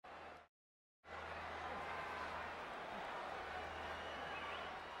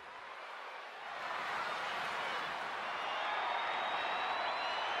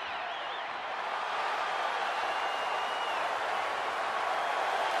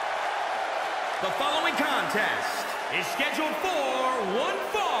The following contest is scheduled for one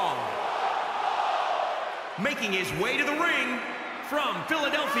fall. Making his way to the ring from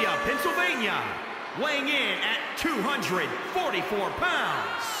Philadelphia, Pennsylvania, weighing in at 244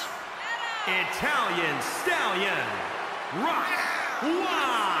 pounds, Italian Stallion, Rock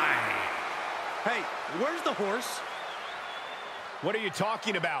Wide. Hey, where's the horse? What are you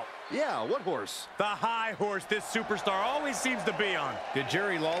talking about? Yeah, what horse? The high horse this superstar always seems to be on. Did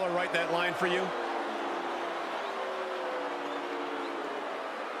Jerry Lawler write that line for you?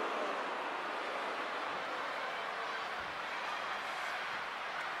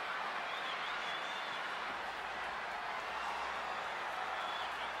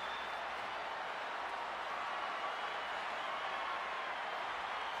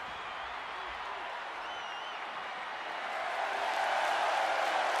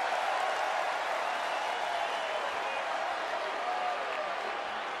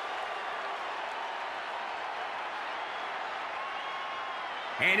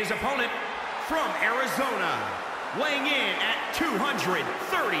 And his opponent from Arizona, weighing in at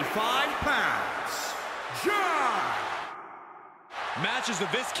 235 pounds, John. Matches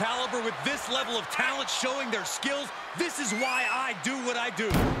of this caliber with this level of talent showing their skills, this is why I do what I do.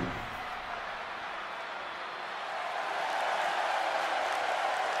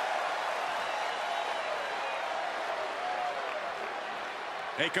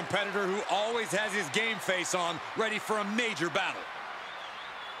 A competitor who always has his game face on, ready for a major battle.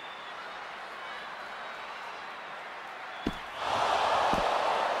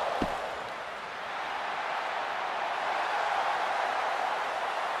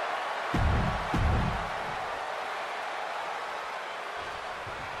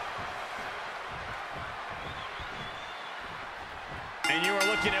 And you are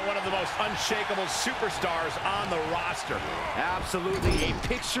looking at one of the most unshakable superstars on the roster. Absolutely a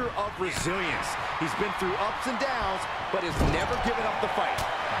picture of resilience. He's been through ups and downs, but has never given up the fight.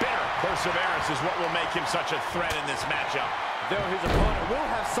 Bitter perseverance is what will make him such a threat in this matchup. Though his opponent will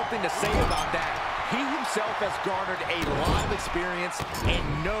have something to say about that. He himself has garnered a lot of experience and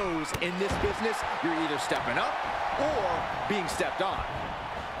knows in this business you're either stepping up or being stepped on.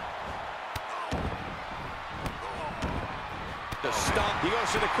 The stomp. He goes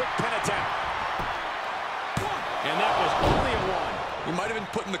for the quick pin attempt. And that was only a one. He might have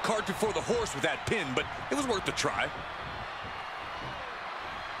been putting the cart before the horse with that pin, but it was worth the try.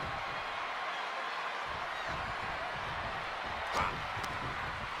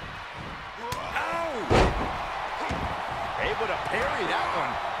 Ow! Able to parry that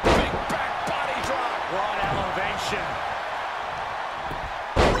one. Big back body drop. Broad elevation.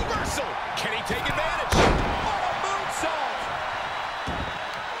 Reversal. Can he take advantage?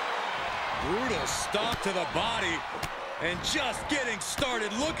 Brutal stomp to the body, and just getting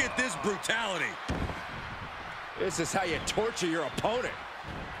started. Look at this brutality. This is how you torture your opponent.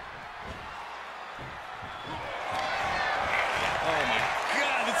 Oh my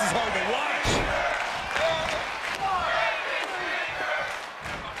God, this is hard to watch.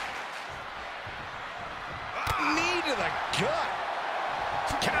 Knee to the gut.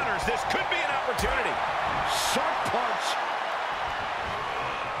 Counters. This could be an opportunity. Sharp punch.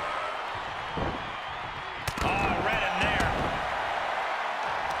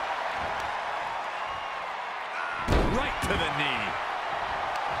 Right to the knee.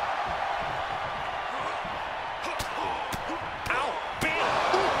 Ow! Bam!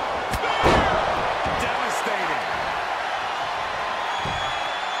 Devastating.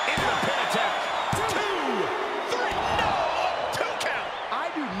 Into the pin attempt. 2, 3, no! 2 count.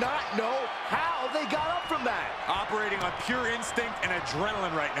 I do not know how they got up from that. Operating on pure instinct and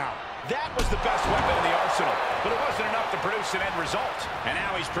adrenaline right now. That was the best weapon in the arsenal, but it wasn't enough to produce an end result. And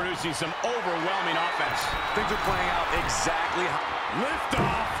now he's producing some overwhelming offense. Things are playing out exactly how... Lift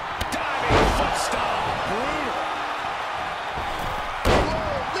off. Diving foot stomp. Brutal.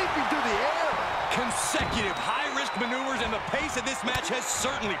 Whoa, leaping through the air. Consecutive high-risk maneuvers, and the pace of this match has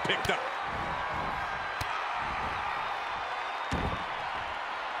certainly picked up.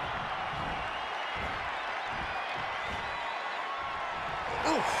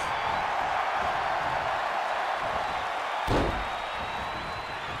 Oof.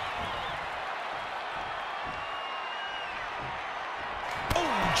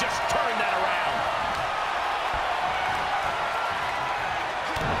 Just turn that around.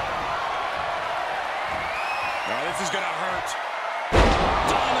 Oh, this is gonna hurt.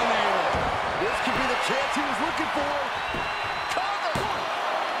 Dominator. This could be the chance he was looking for. Cover.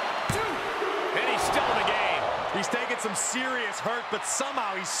 1, 2. And he's still in the game. He's taking some serious hurt, but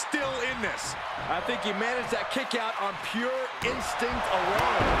somehow he's still in this. I think he managed that kick out on pure instinct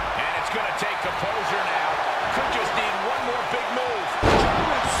alone. And it's going to take composure now. Could just need one more big move.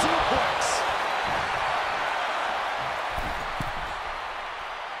 German suplex.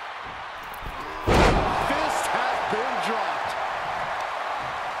 Fist has been dropped.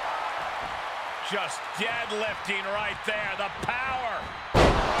 Just deadlifting right there. The power.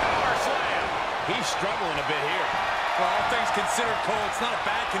 Power slam. He's struggling a bit here. For all things considered, Cole, it's not a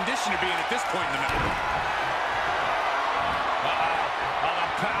bad condition to be in at this point in the match. Oh, the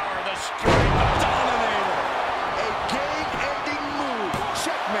power, the strength, the Dominator. A game-ending move.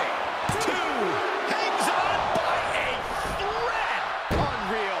 Checkmate. 2. Hangs on by a thread.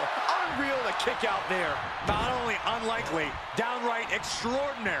 Unreal. Unreal to kick out there. Not only unlikely, downright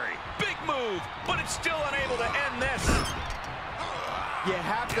extraordinary. Big move, but it's still unable to end this. You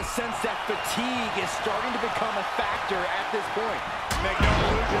have the sense that fatigue is starting to become a factor at this point. Make no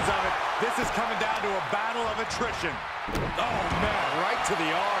illusions of it. This is coming down to a battle of attrition. Oh, man, right to the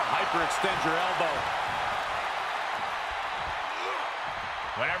arm. Hyperextend your elbow.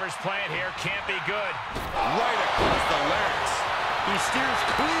 Whatever's playing here can't be good. Right across the larynx. He steers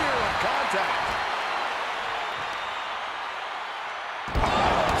clear of contact.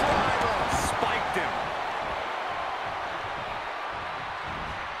 Spiked him.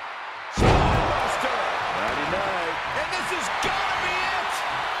 And this is gonna be it!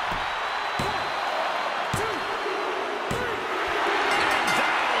 1, 2, 3. And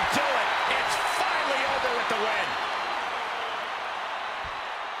that'll do it! It's finally over with the win!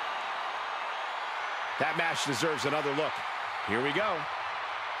 That match deserves another look. Here we go.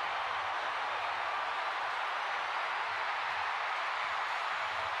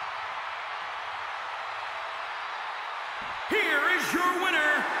 Here is your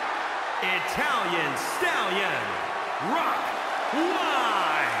winner, Italian Stallion, Rock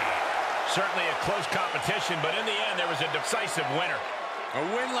Wide. Certainly a close competition, but in the end, there was a decisive winner. A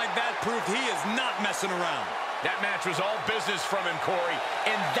win like that proved he is not messing around. That match was all business from him, Corey,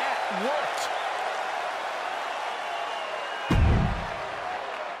 and that worked.